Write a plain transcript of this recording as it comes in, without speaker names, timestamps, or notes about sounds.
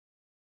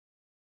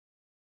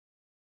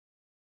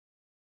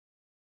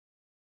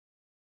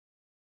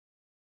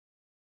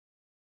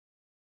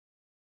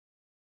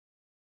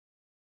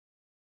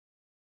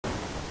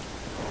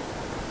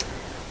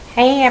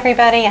Hey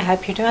everybody, I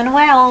hope you're doing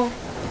well.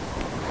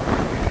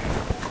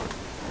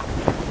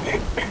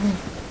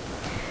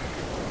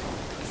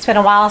 It's been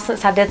a while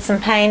since I did some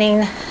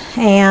painting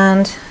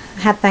and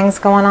had things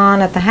going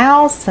on at the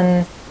house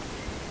and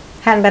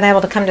hadn't been able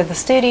to come to the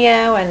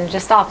studio and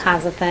just all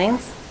kinds of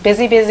things.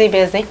 Busy, busy,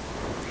 busy.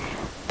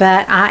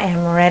 But I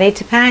am ready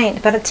to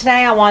paint. But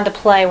today I wanted to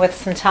play with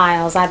some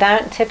tiles. I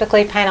don't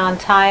typically paint on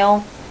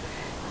tile,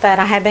 but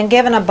I had been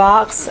given a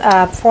box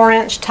of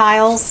 4-inch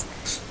tiles.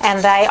 And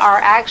they are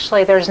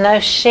actually, there's no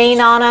sheen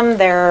on them,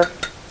 they're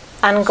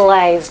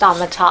unglazed on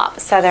the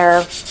top. So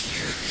they're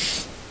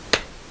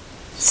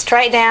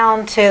straight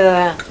down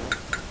to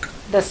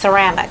the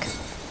ceramic.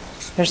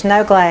 There's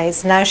no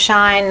glaze, no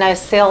shine, no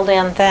sealed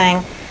in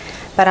thing.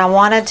 But I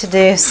wanted to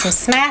do some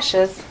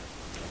smashes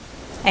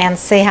and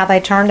see how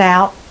they turned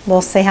out.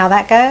 We'll see how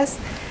that goes.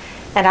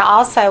 And I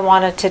also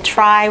wanted to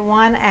try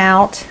one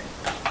out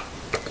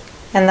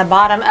in the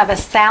bottom of a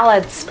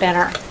salad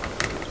spinner.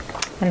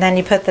 And then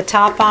you put the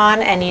top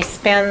on and you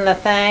spin the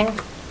thing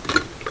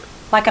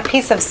like a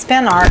piece of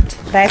spin art,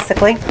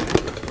 basically.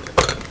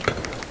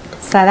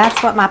 So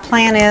that's what my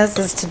plan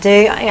is to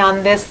do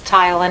on this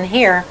tile in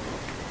here.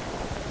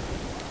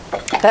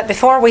 But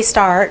before we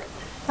start,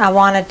 I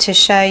wanted to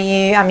show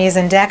you, I'm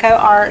using Deco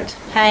Art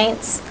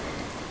paints,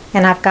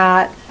 and I've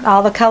got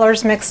all the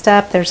colors mixed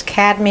up. There's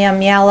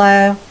Cadmium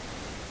Yellow,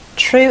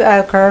 True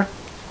Ochre,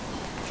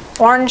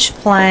 Orange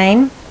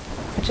Flame,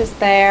 which is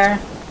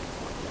there.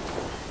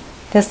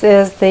 This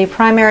is the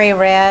primary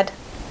red,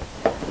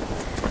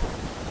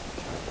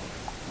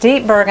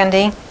 deep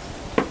burgundy,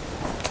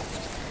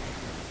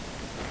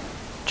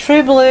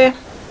 true blue,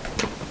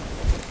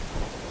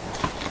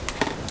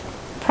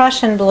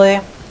 Prussian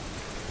blue,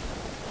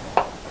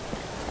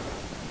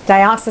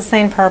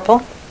 Dioxazine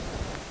purple.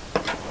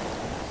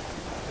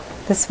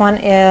 This one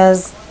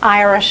is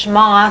Irish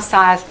moss.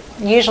 I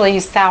usually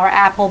use sour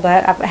apple,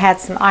 but I've had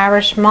some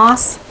Irish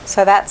moss,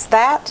 so that's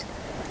that.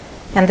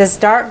 And this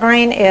dark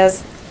green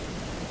is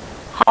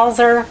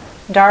Hauser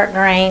dark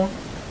green,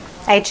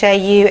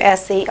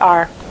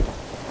 Hauser.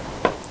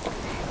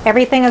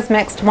 Everything is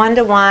mixed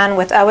 1-to-1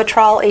 with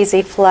Owatrol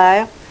Easy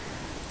Flow.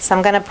 So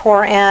I'm going to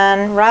pour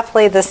in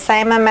roughly the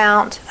same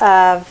amount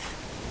of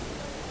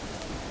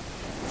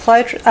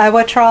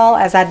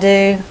Owatrol as I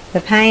do the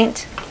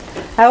paint.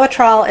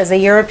 Owatrol is a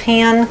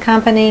European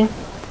company.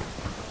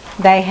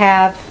 They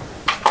have,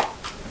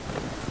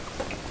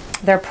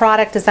 their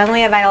product is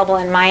only available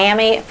in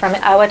Miami from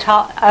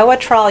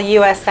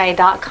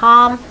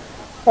Owatrolusa.com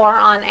or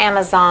on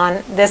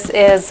Amazon. This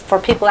is for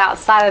people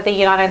outside of the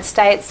United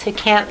States who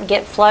can't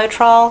get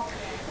Floetrol.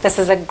 This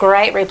is a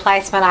great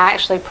replacement. I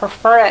actually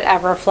prefer it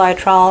over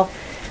Floetrol,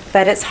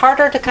 but it's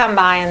harder to come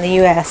by in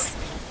the US.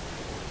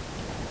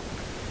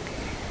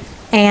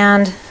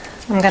 And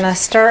I'm going to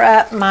stir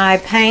up my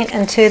paint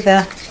into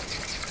the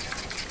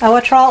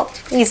Owatrol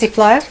Easy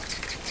Flow.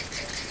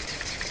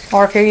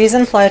 Or if you're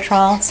using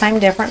Floetrol, same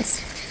difference,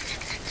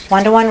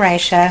 1-to-1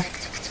 ratio.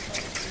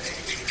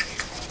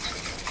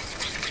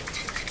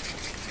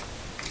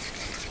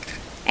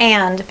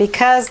 And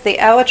because the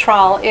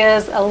Owatrol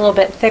is a little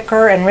bit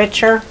thicker and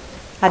richer,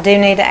 I do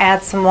need to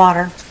add some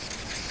water.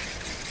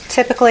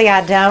 Typically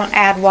I don't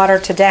add water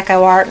to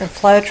Deco Art and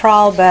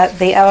Floetrol, but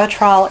the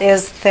Owatrol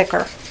is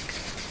thicker.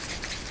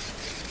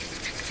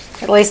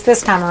 At least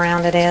this time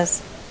around it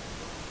is.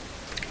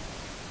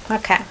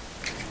 Okay.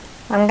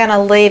 I'm going to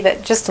leave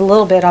it just a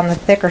little bit on the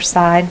thicker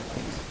side.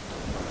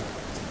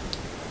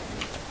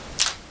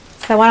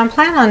 So what I'm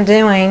planning on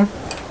doing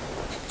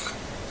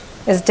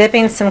is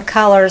dipping some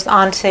colors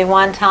onto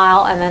one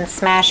tile and then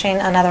smashing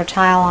another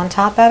tile on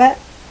top of it.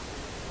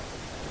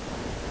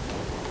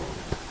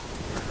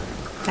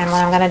 And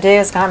what I'm going to do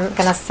is I'm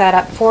going to set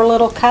up 4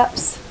 little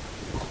cups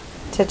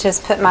to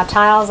just put my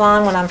tiles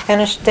on when I'm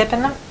finished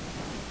dipping them.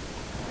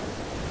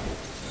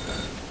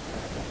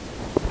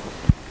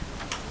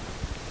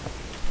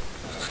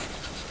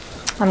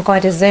 I'm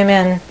going to zoom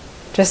in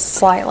just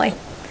slightly.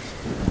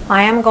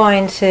 I am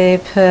going to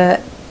put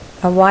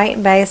a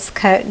white base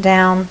coat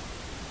down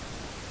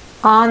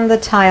on the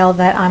tile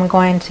that I'm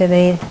going to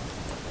be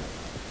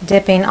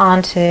dipping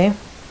onto.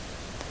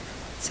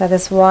 So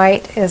this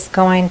white is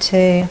going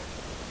to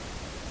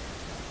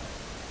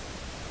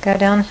go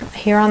down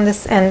here on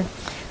this, and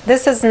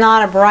this is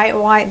not a bright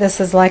white,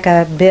 this is like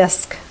a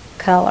bisque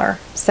color.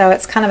 So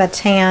it's kind of a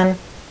tan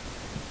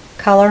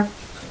color.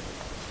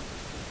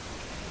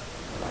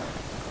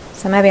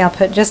 So maybe I'll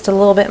put just a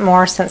little bit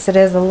more since it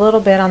is a little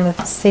bit on the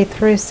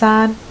see-through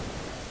side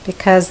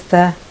because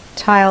the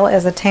tile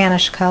is a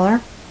tannish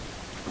color.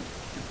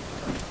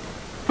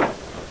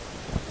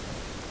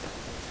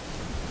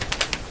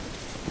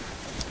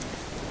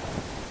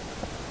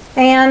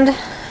 And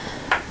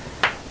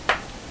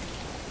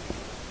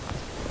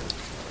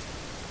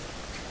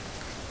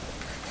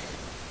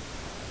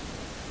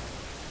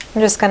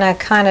I'm just going to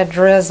kind of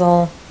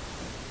drizzle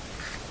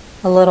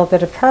a little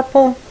bit of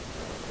purple.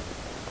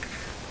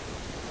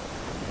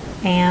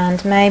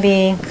 And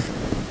maybe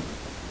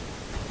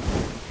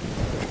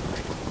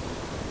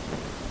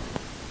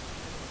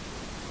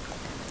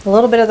A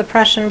little bit of the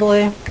Prussian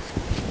Blue.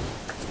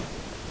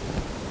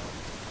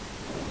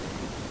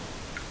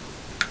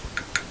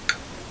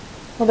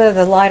 A little bit of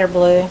the lighter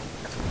blue.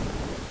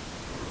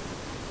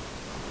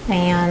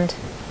 And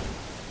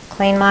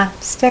clean my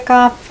stick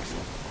off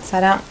so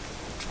I don't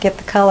get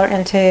the color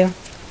into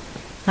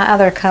my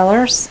other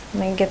colors.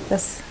 Let me get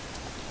this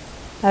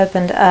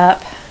opened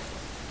up.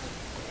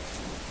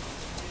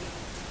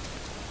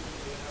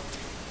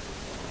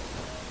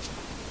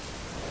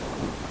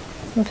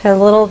 And put a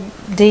little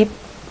deep,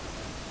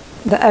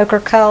 the ochre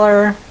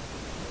color,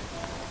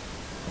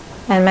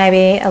 and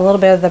maybe a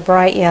little bit of the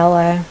bright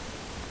yellow.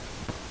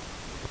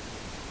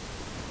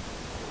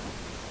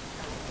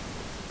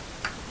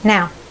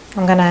 Now,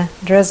 I'm going to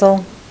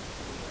drizzle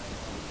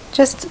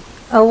just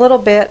a little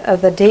bit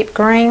of the deep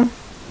green.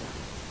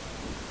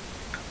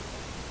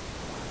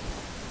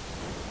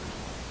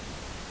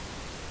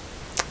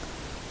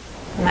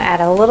 I'm going to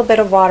add a little bit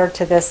of water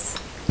to this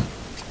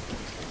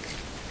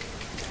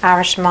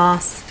Irish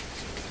moss.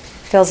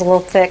 Feels a little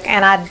thick,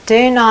 and I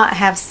do not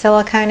have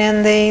silicone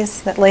in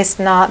these, at least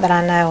not that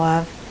I know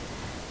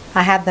of.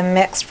 I had them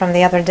mixed from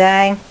the other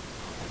day,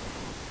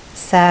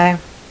 so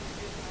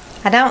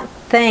I don't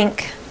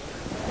think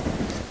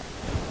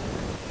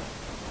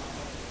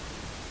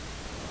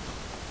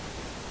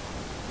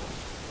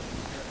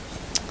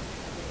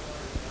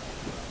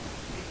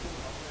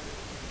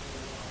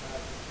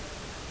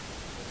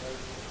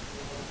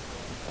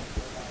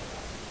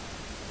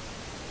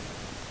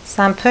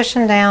so. I'm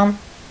pushing down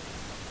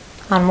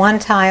on one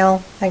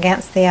tile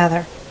against the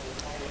other.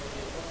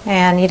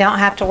 And you don't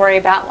have to worry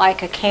about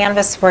like a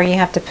canvas where you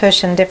have to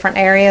push in different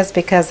areas,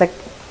 because the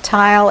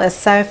tile is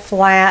so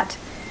flat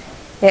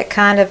it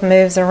kind of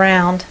moves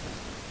around.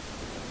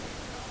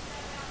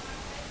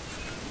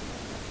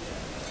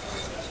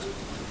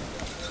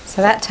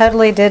 So that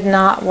totally did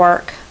not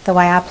work the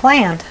way I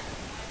planned.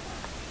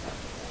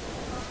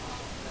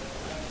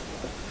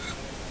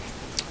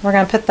 We're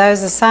going to put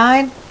those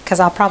aside because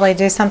I'll probably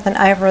do something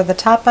over the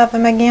top of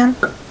them again.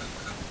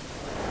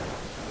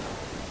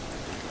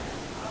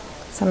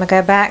 So I'm going to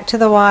go back to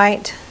the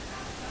white.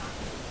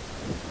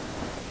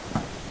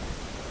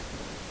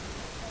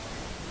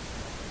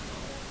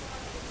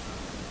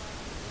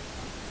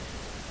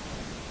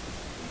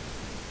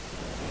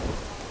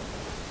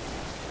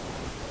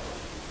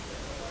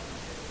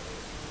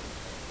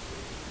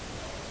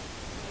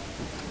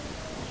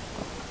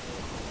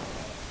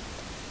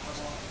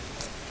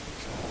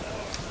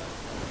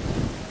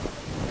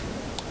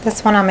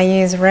 This one I'm going to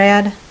use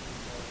red.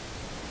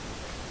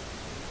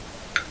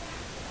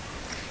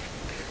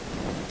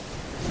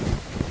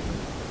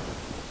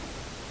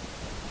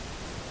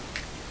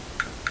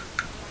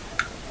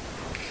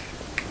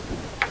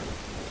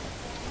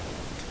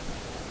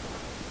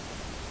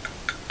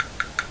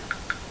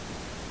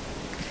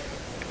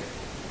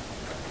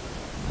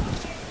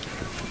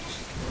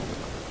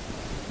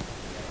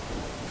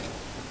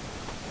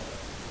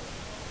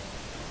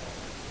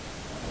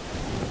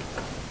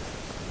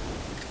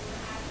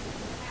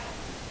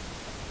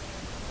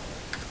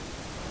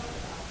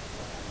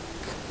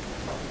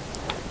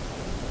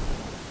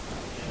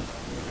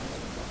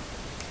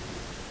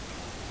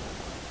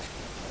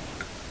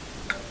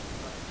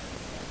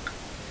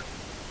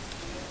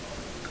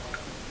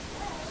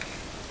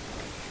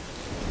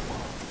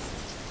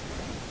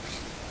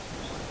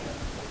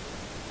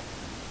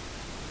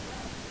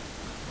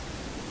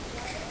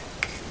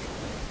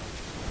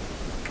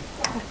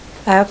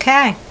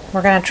 Okay,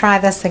 we're going to try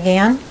this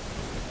again.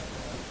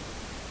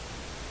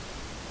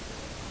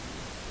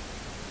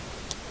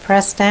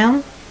 Press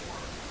down.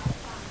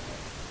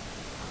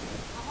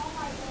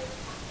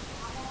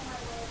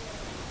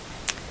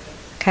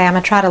 Okay, I'm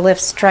going to try to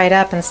lift straight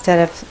up instead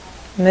of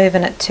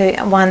moving it to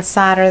one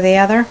side or the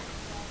other.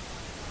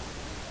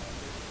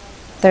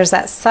 There's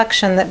that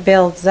suction that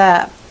builds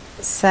up,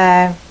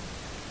 so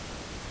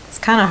it's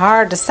kind of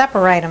hard to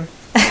separate them.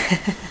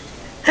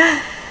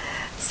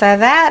 So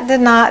that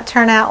did not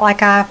turn out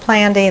like I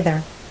planned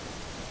either.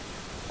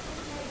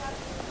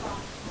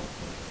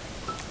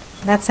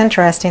 That's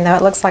interesting though,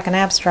 it looks like an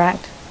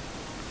abstract.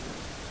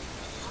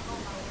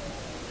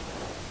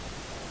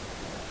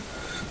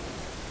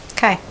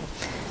 Okay,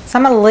 so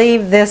I'm going to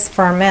leave this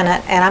for a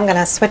minute and I'm going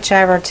to switch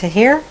over to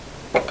here.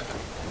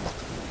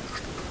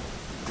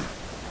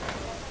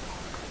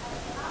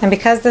 And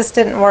because this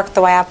didn't work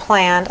the way I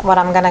planned, what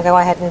I'm going to go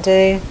ahead and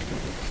do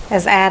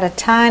is add a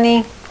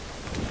tiny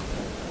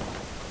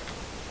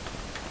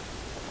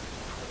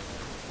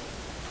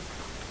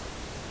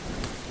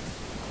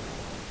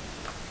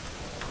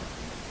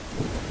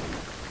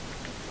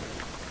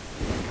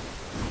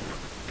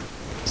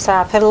So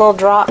I put a little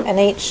drop in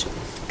each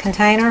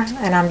container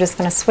and I'm just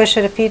going to swish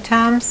it a few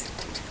times.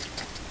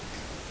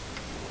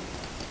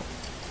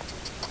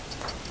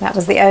 That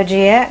was the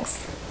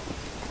OGX.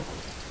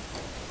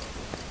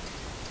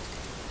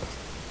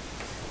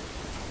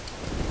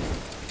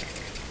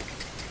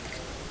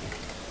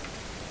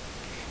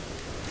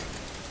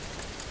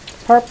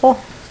 Purple.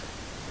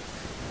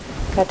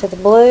 Go to the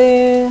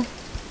blue.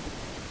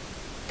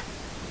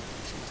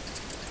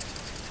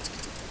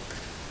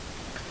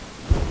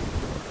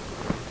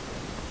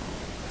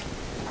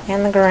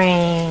 and the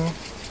green.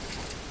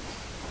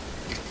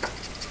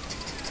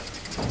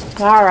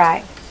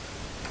 Alright,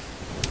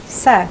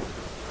 so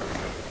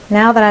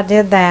now that I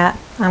did that,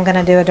 I'm going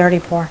to do a dirty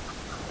pour.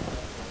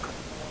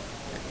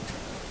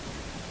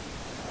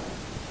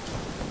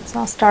 So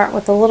I'll start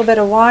with a little bit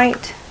of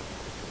white.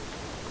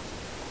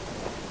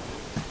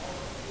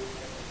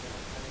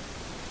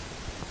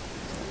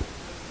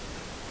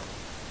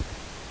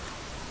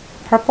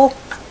 Purple.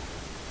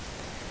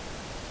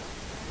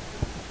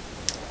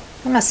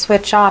 I'm going to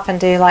switch off and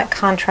do like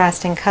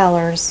contrasting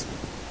colors.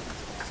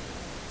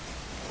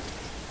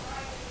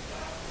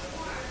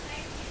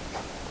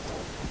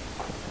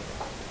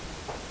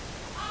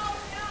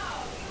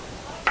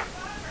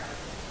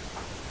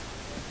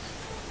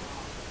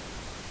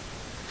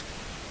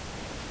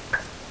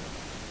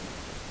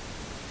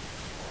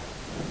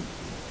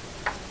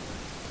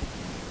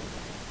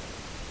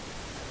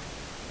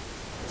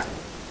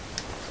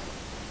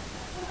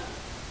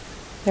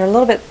 They're a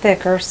little bit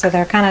thicker, so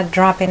they're kind of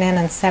dropping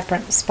in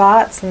separate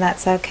spots, and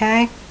that's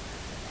okay.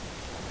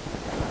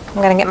 I'm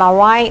going to get my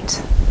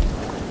white,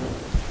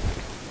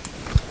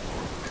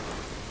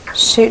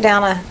 shoot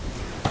down a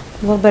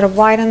little bit of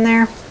white in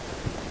there,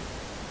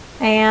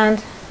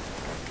 and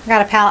I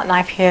got a palette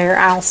knife here.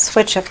 I'll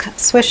swish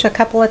a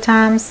couple of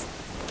times.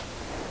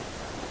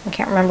 I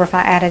can't remember if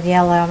I added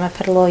yellow. I'm going to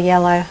put a little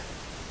yellow.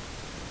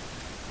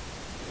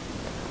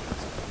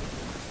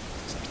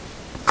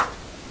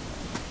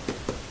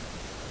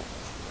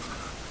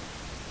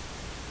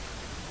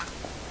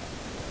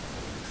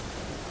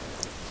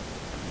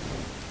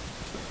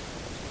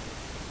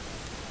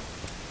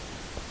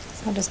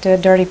 I'll just do a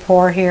dirty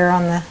pour here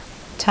on the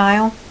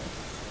tile.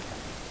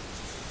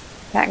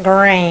 That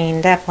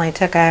green definitely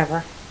took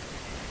over.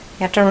 You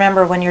have to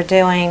remember when you're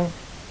doing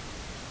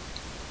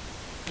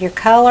your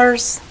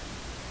colors,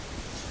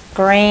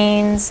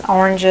 greens,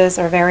 oranges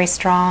are very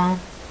strong.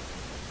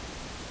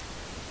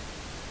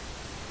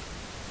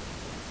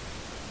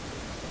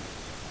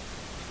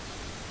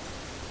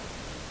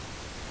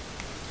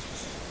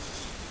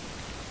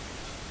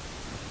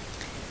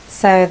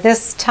 So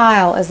this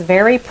tile is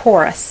very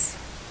porous.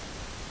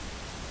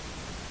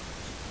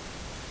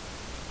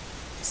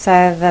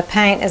 So the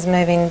paint is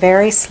moving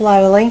very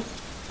slowly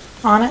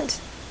on it.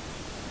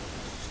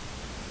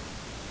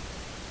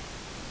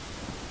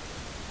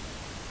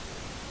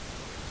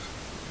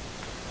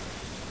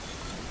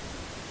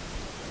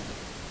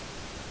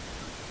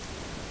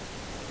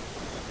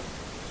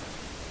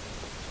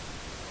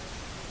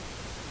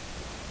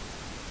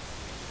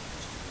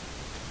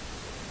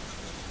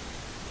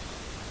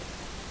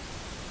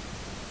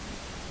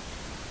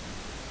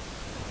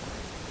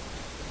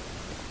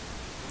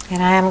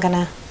 And I am going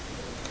to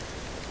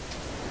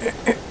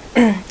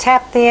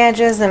tap the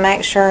edges and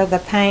make sure the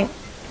paint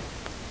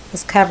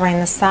is covering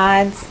the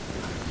sides.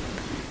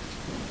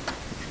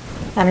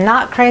 I'm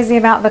not crazy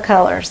about the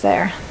colors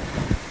there.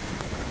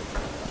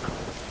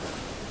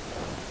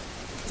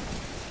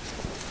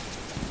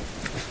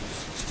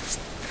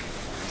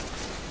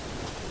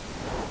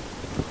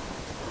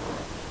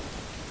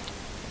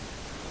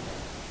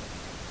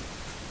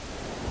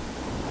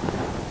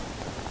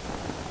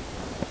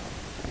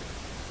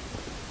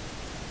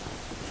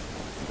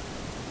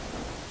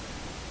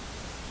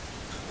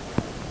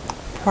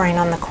 Pouring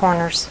on the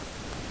corners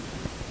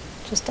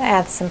just to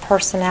add some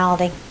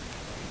personality,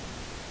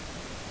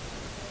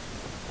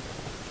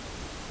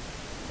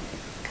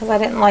 because I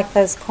didn't like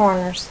those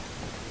corners.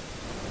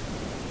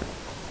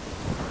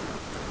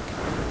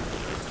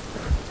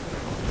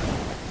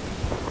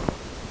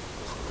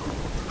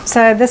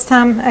 So this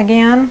time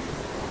again,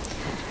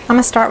 I'm going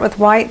to start with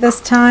white this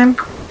time,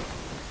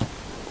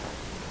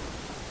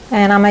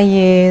 and I'm going to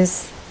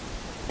use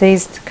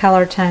these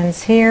color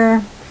tones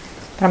here,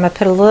 but I'm going to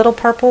put a little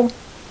purple,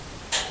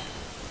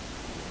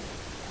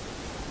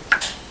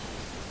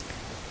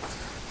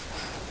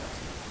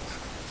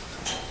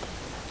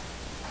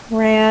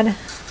 red,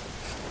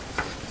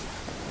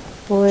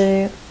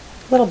 blue, a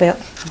little bit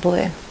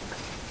blue.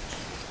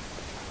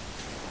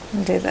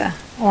 I'll do the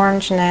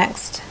orange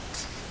next.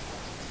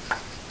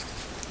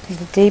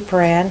 The deep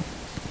red.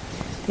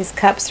 These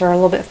cups are a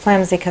little bit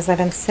flimsy because they've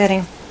been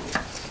sitting.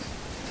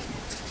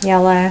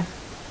 Yellow.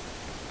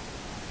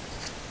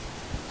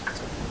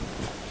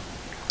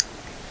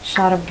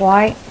 Shot of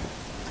white.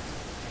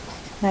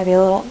 Maybe a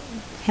little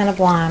hint of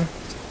lime.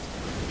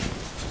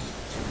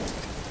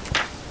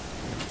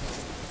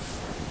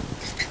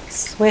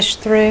 Swish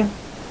through.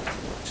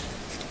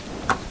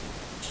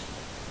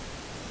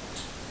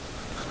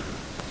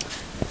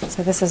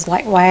 So this is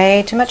like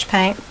way too much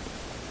paint.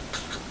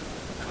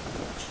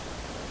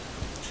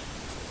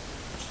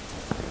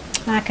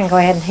 I can go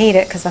ahead and heat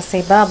it because I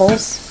see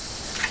bubbles.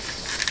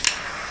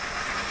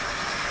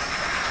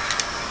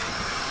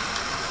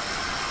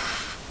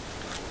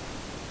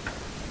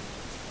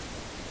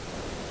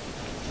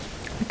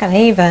 I can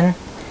even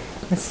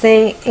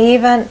see,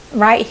 even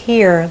right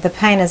here, the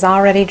paint is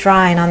already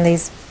drying on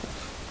these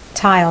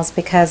tiles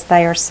because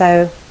they are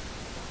so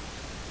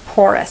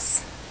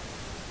porous.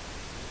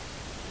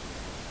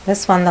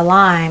 This one, the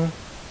lime,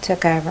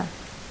 took over.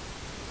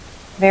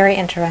 Very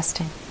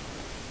interesting.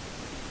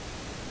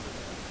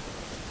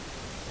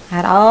 I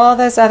had all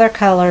those other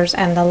colors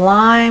and the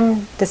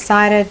lime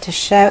decided to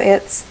show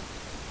its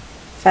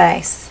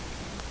face.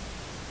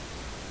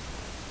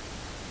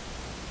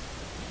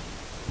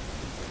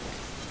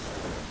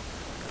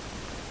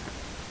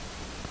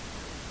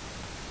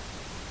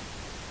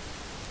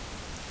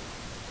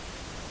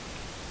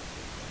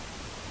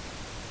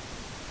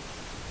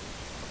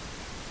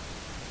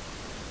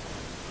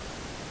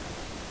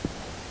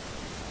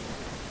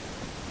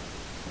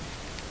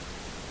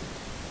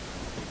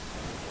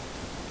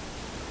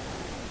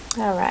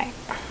 All right.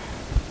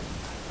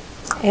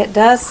 It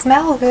does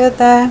smell good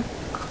though.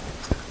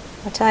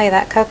 I'll tell you,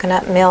 that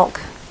coconut milk.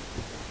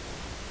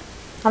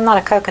 I'm not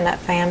a coconut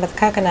fan, but the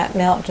coconut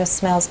milk just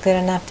smells good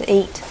enough to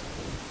eat.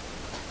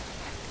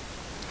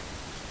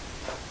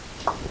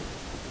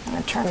 I'm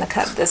going to turn the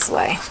cup this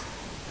way.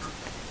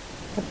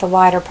 Put the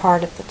wider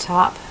part at the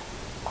top.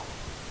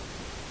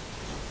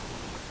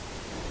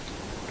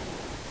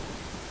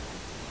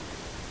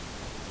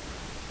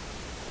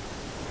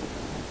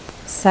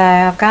 So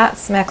I've got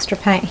some extra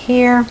paint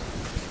here.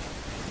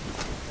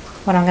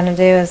 What I'm going to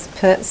do is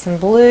put some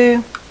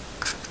blue,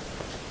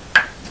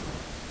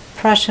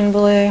 Prussian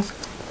blue,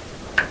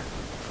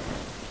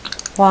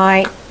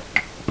 white, a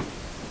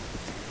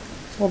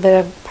little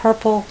bit of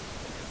purple,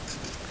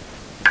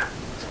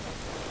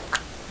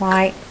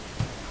 white,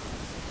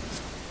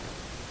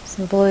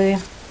 some blue,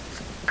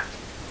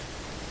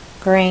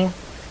 green,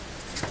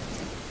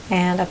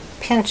 and a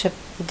pinch of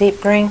the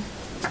deep green.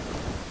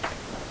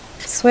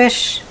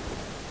 Swish.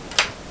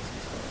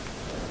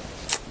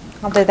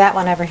 I'll do that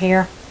one over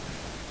here.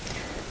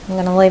 I'm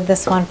going to leave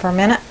this one for a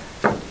minute.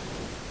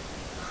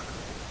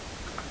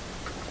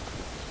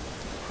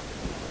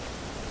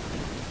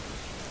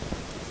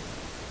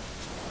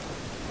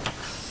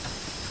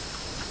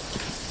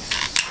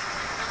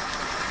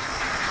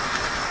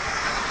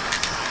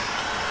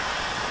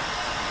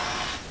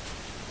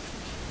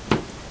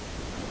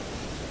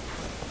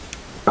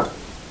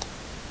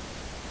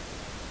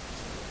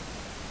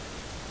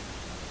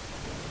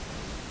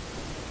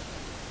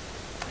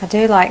 I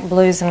do like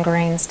blues and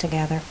greens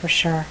together for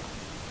sure.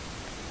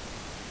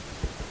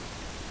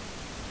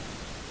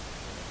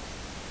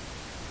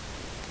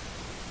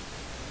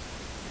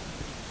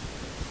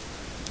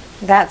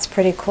 That's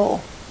pretty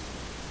cool.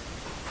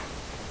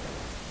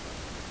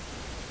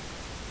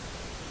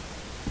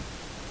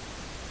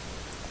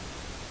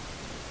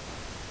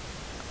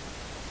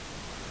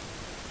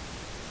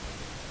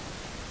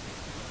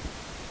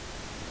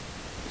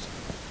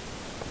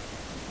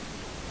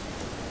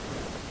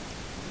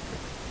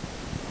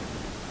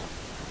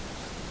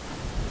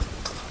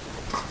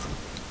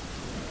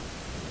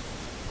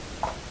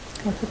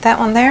 I'll put that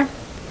one there.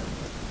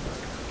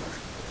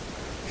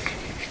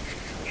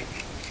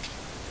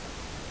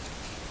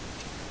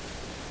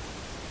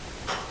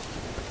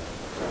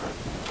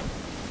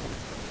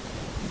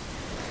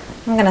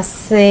 I'm going to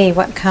see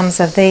what comes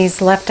of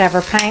these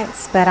leftover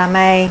paints, but I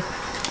may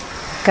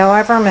go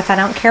over them if I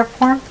don't care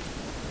for them.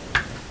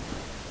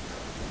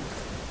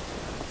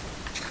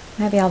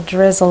 Maybe I'll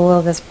drizzle a little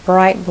of this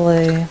bright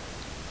blue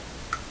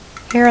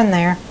here and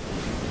there.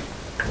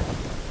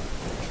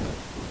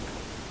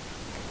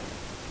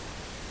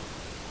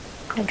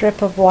 A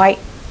drip of white.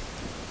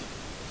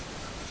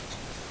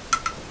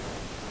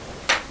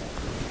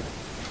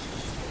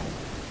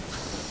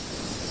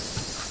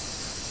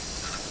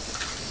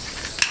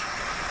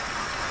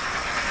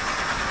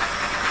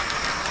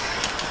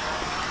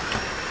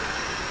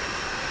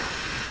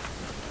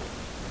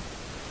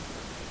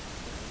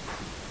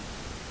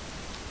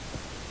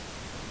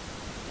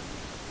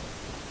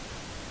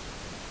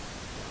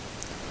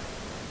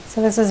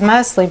 So this is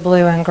mostly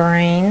blue and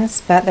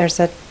greens, but there's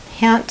a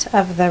hint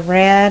of the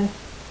red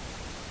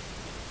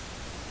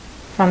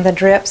from the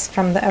drips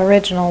from the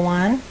original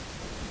one.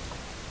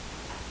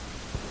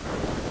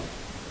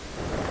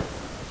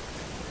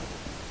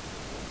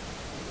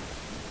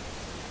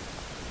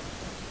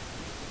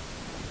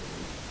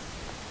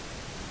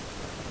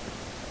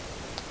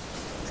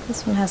 So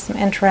this one has some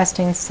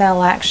interesting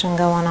cell action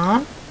going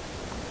on.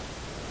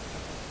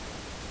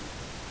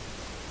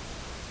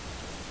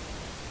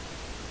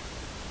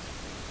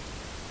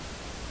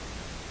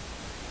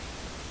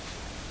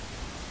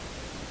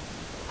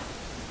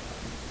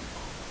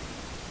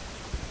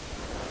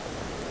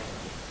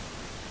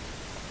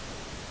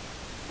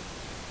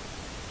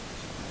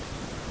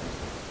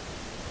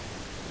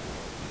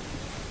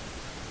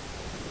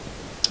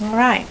 All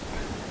right,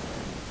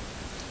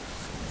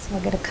 so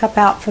I'll get a cup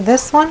out for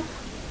this one.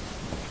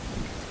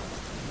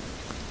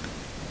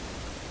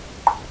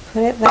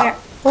 Put it there.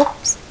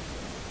 Oops.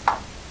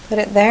 Put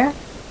it there.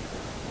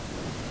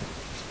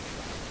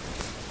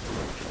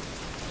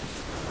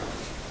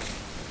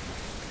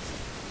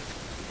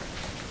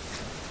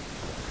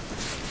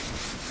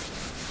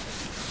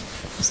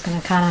 Just going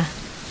to kind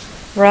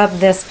of rub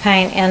this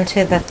paint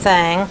into the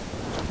thing.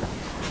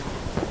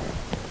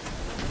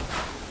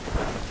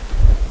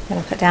 I'm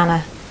going to put down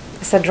a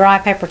It's a dry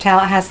paper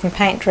towel. It has some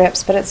paint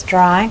drips, but it's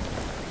dry.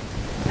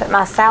 Put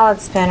my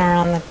salad spinner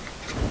on the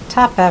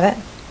top of it.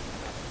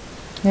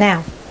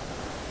 Now,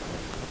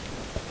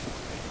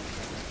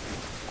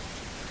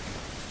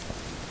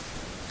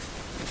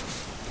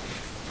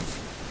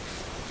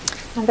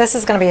 this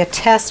is going to be a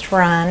test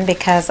run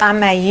because I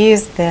may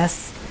use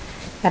this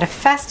at a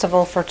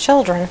festival for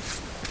children,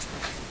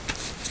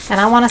 and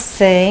I want to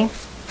see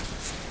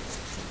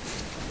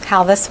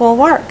how this will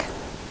work.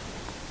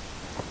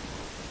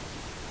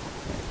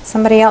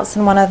 Somebody else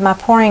in one of my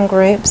pouring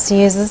groups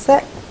uses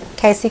it,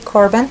 Casey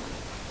Corbin,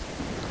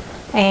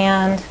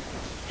 and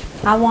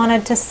I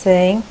wanted to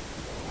see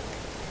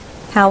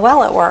how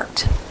well it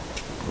worked.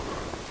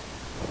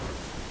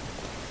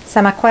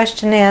 So my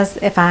question is,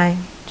 if I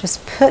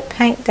just put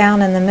paint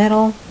down in the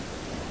middle,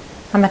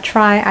 I'm going to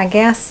try, I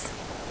guess,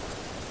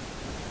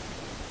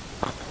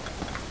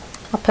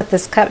 I'll put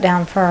this cup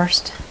down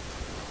first.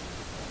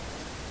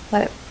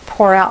 Let it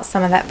pour out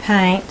some of that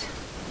paint.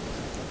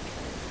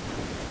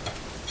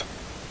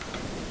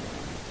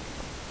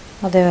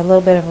 I'll do a little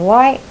bit of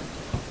white.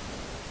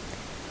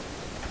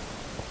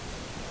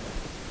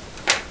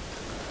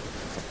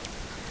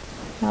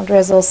 I'll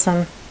drizzle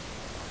some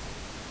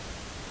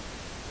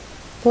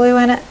blue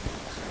in it.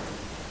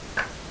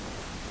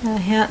 And a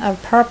hint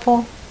of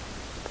purple.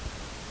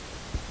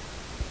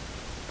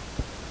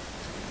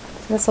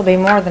 This will be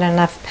more than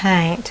enough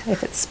paint.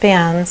 If it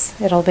spins,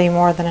 it'll be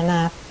more than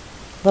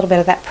enough. A little bit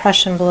of that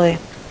Prussian Blue.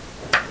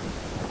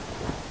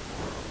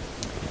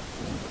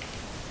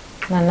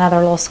 And another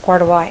little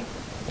squirt of white.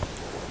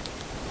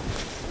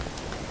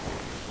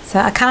 So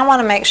I kind of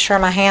want to make sure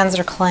my hands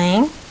are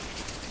clean.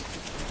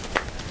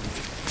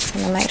 I'm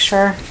going to make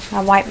sure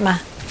I wipe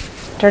my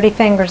dirty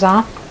fingers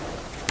off.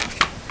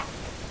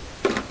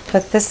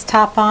 Put this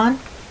top on.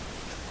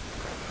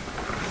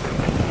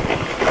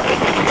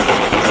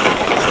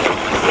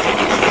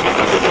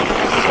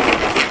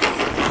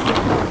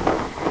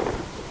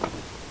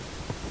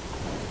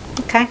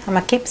 Okay, I'm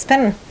going to keep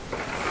spinning.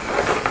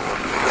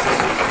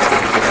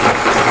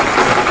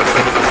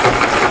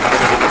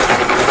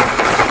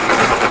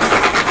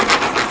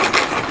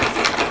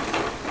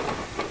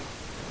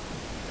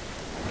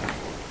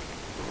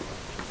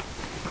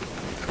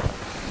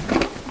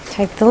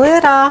 Take the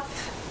lid off.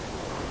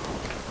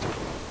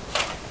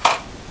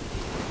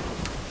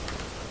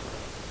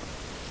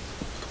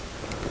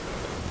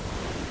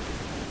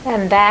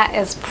 And that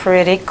is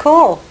pretty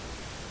cool.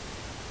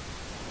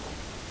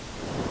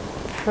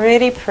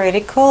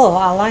 Pretty cool.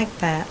 I like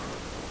that.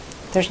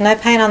 There's no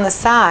paint on the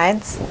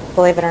sides,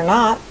 believe it or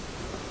not.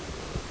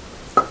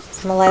 So I'm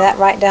going to lay that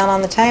right down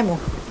on the table.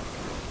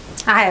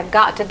 I have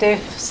got to do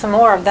some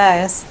more of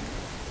those.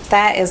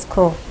 That is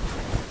cool.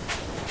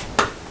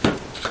 I'm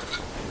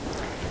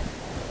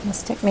going to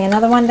stick me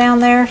another one down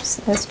there.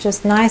 It's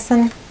just nice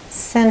and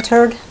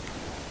centered.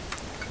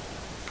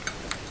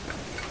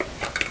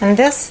 And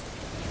this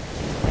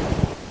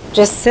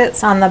just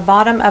sits on the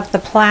bottom of the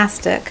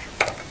plastic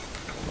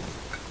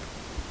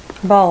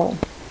bowl.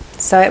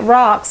 So it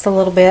rocks a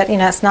little bit, you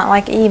know, it's not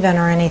like even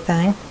or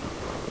anything.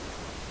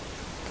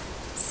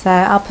 So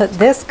I'll put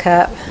this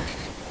cup,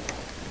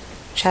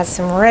 which has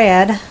some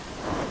red,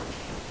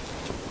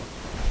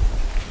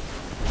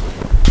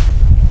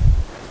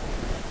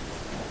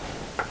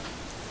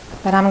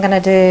 but I'm going to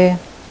do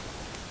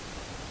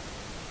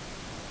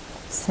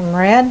some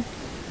red.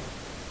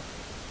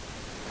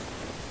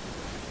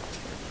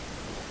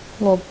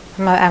 I'm going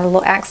to add a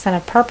little accent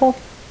of purple.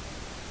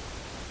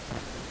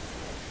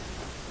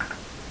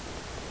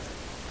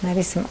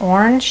 Maybe some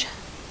orange,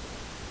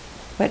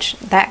 which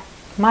that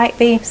might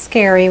be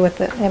scary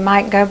with it. It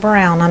might go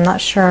brown, I'm not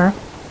sure.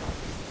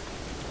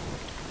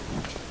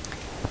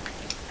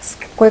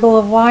 Squiggle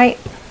of white.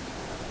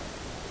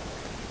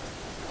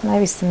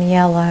 Maybe some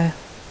yellow.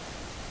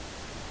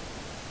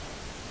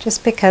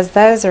 Just because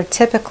those are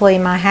typically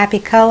my happy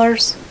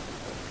colors.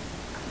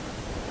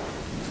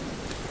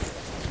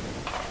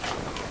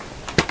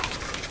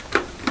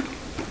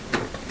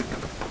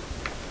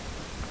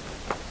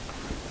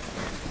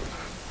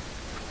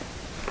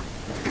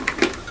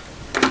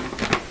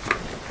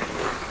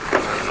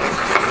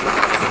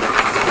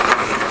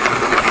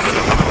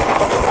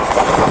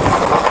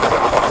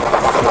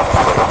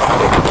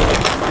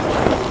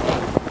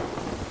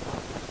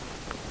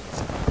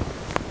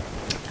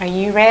 Are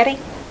you ready?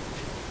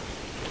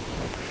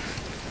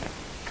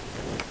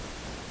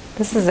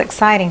 This is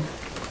exciting.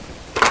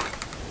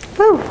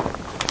 Woo!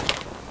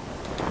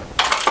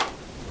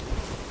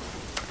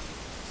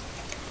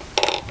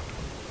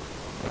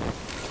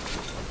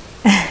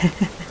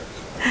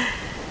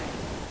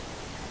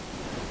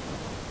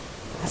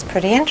 That's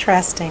pretty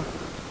interesting.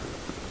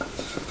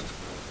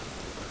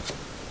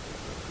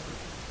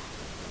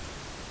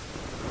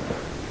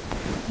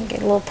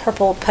 Get a little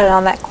purple, put it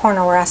on that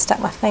corner where I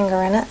stuck my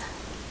finger in it.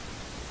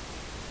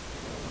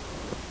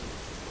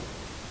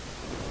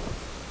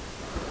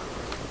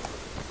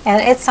 And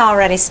it's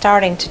already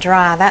starting to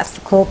dry. That's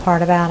the cool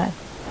part about it.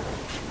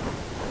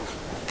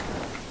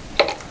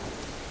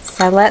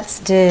 So let's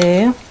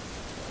do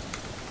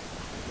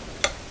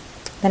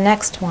the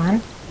next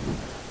one.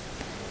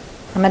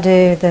 I'm going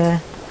to do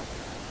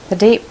the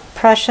deep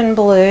Prussian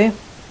Blue,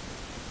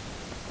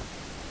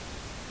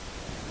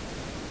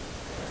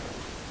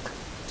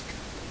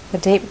 the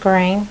deep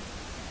green,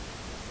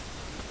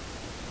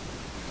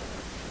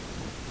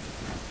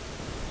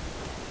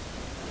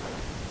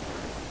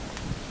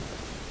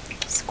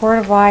 squirt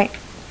of white,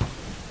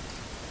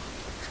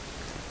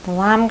 the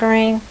lime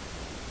green,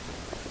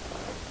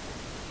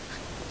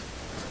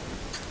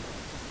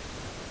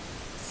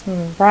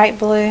 some bright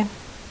blue,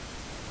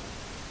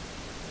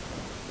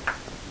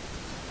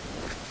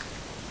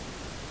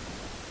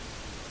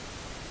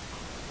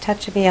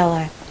 touch of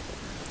yellow,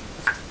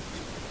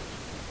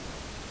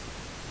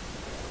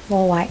 a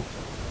little white.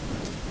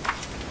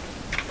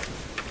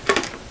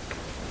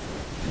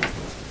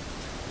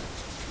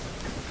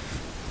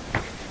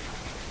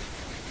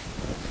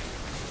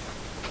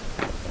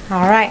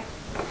 All right.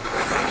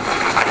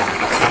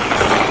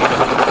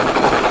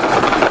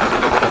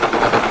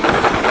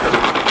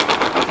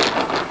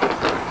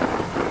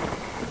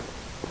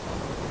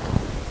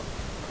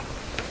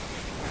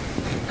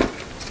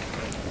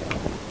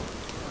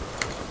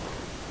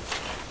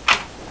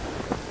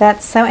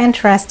 That's so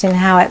interesting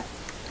how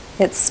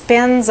it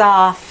spins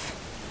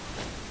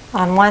off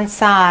on one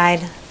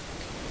side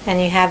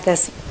and you have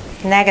this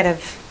negative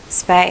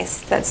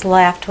space that's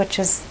left, which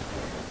is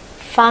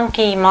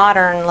funky,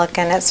 modern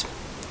looking. It's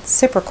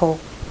super cool.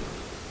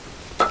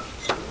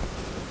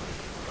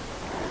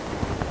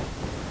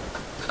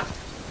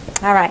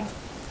 All right,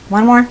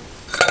 one more.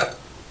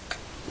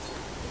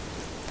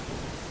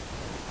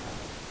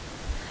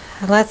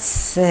 Let's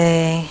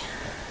see.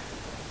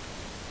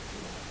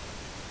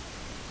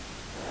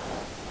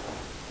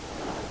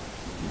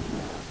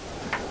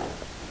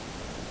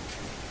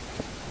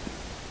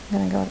 I'm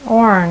going to go with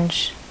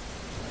orange,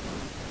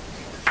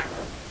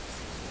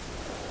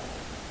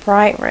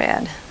 bright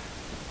red,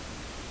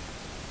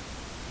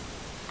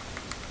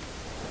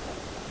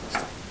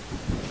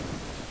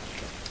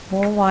 a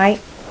little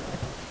white,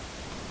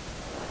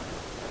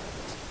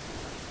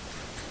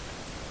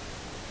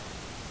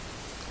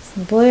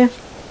 some blue,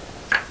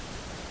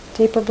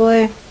 deeper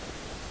blue,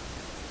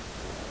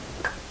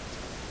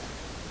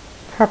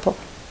 purple.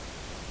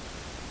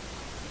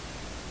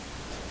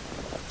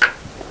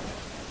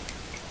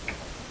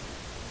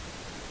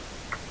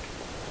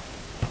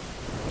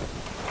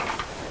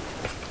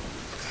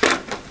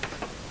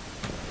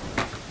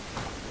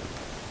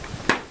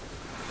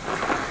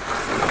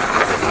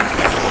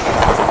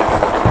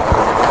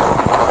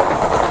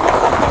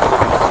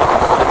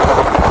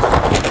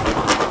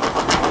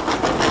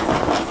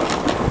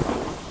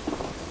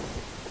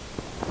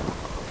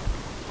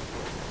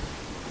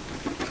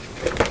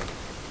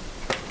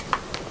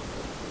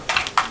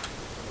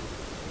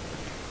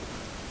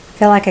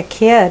 I feel like a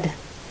kid.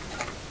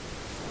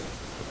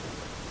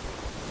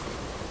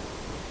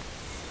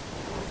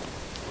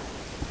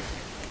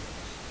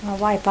 I'll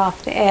wipe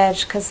off the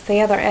edge because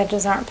the other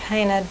edges aren't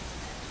painted.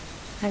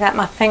 I got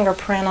my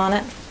fingerprint on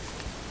it.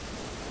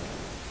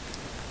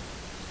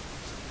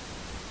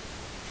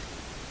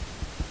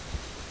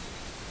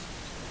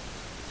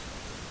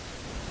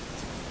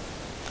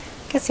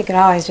 I guess you could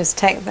always just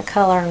take the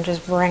color and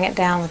just bring it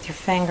down with your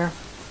finger.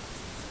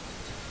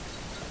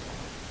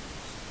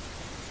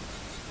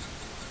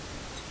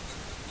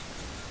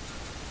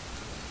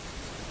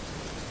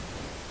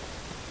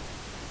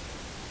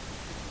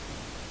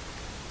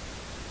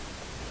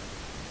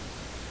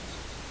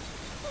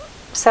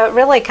 So it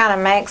really kind of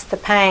makes the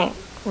paint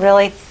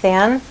really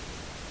thin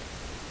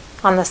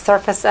on the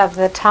surface of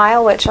the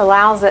tile, which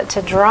allows it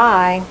to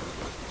dry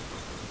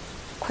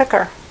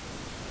quicker.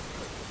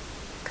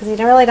 Because you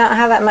really don't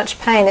have that much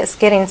paint, it's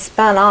getting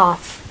spun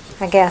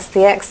off. I guess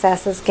the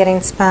excess is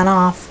getting spun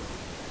off.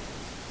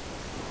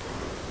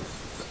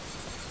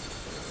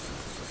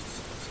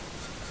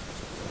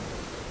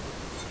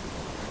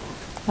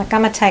 Like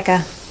I'm going to take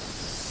this.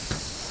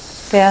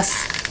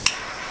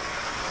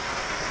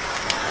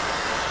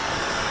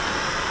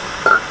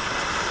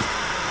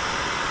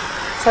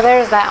 So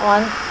there's that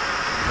one,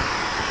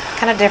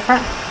 kind of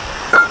different.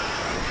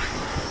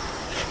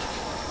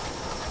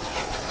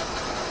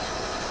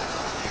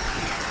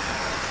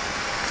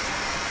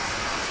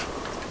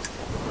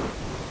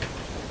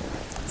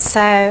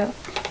 So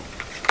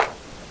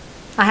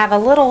I have a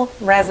little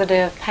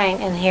residue of paint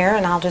in here,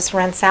 and I'll just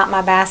rinse out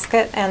my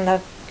basket and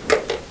the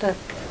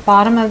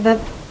bottom of the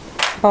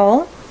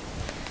bowl.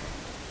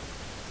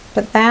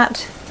 But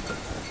that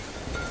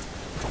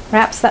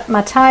wraps up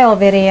my tile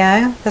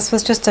video. This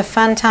was just a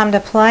fun time to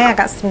play. I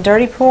got some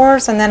dirty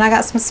pours and then I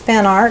got some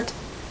spin art.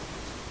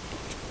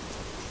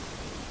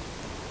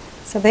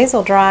 So these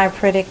will dry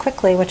pretty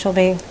quickly, which will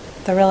be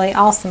the really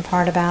awesome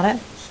part about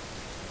it.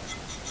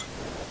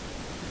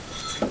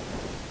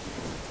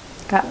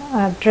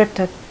 I've dripped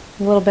a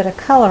little bit of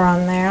color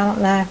on there. I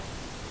don't know.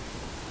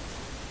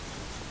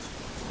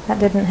 That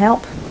didn't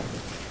help.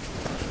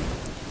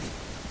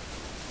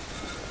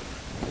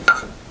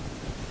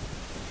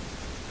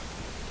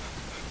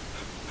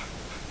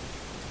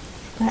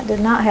 That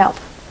did not help.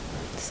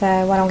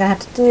 So what I'm going to have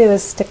to do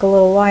is stick a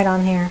little white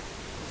on here.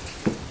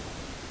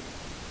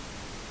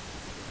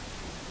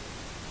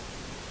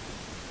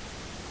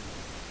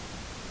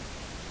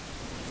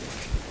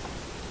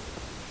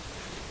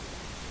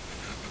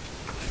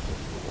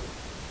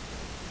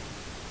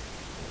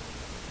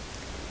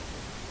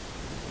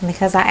 And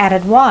because I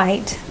added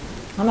white,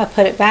 I'm going to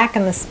put it back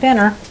in the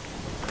spinner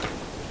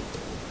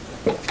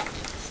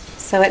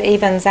so it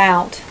evens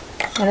out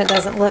and it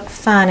doesn't look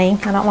funny.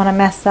 I don't want to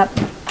mess up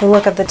the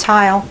look of the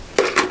tile.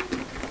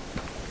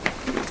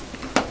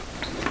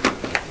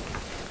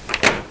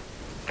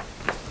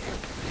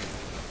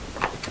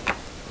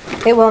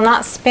 It will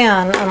not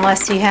spin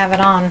unless you have it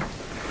on.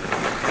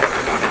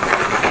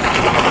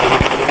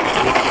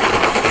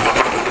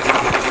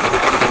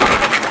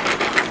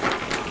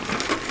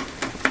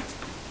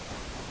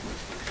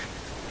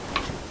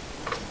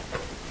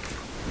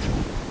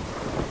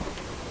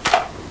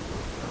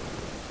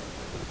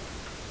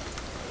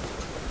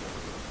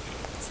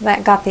 So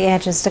that got the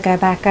edges to go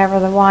back over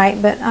the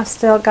white, but I've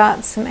still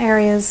got some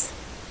areas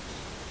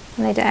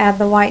I need to add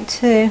the white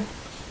to.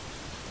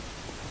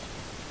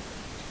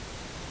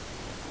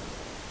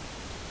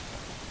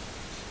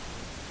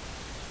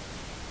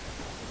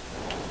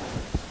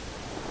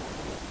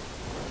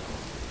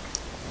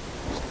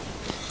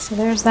 So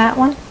there's that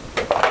one.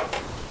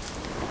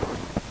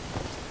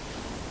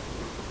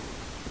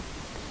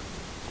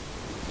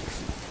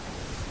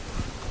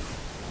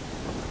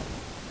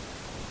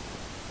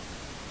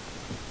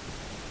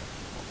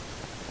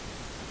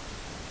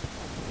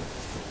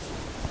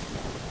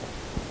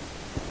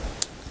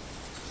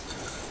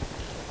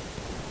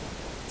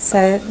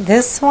 So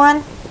this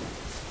one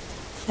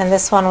and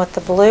this one with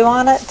the blue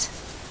on it,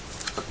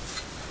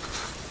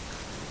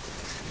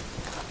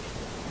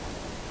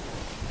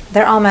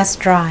 they're almost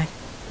dry.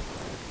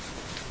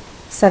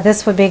 So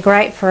this would be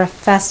great for a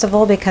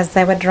festival because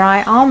they would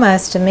dry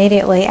almost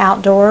immediately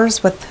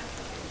outdoors with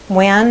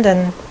wind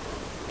and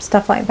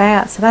stuff like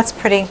that. So that's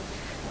pretty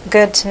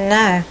good to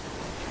know.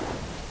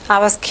 I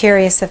was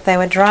curious if they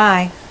would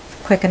dry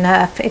quick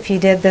enough if you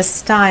did this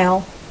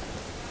style.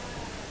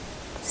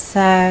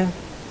 So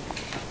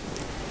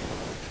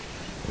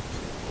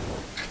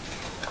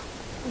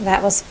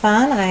that was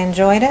fun. I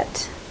enjoyed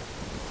it.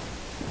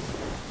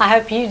 I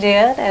hope you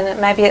did,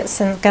 and maybe it's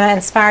going to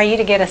inspire you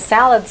to get a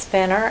salad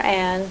spinner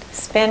and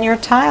spin your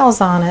tiles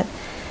on it.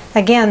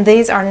 Again,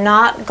 these are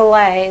not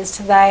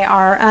glazed. They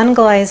are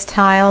unglazed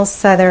tiles,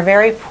 so they're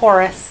very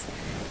porous,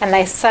 and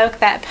they soak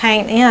that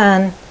paint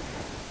in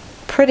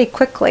pretty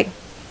quickly.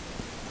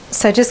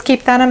 So just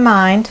keep that in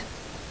mind.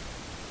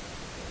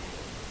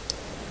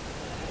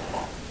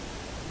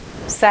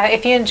 So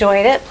if you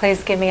enjoyed it,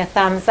 please give me a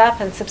thumbs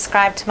up and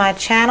subscribe to my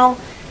channel.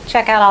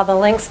 Check out all the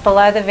links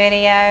below the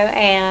video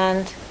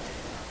and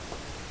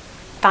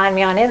find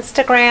me on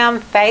Instagram,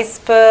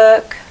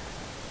 Facebook.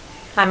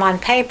 I'm on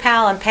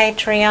PayPal and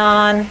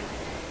Patreon.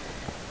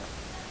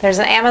 There's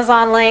an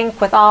Amazon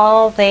link with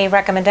all the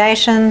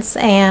recommendations,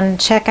 and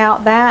check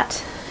out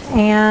that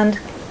and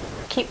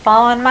keep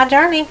following my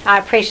journey. I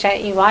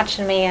appreciate you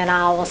watching me, and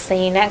I will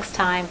see you next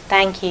time.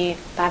 Thank you.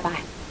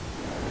 Bye-bye.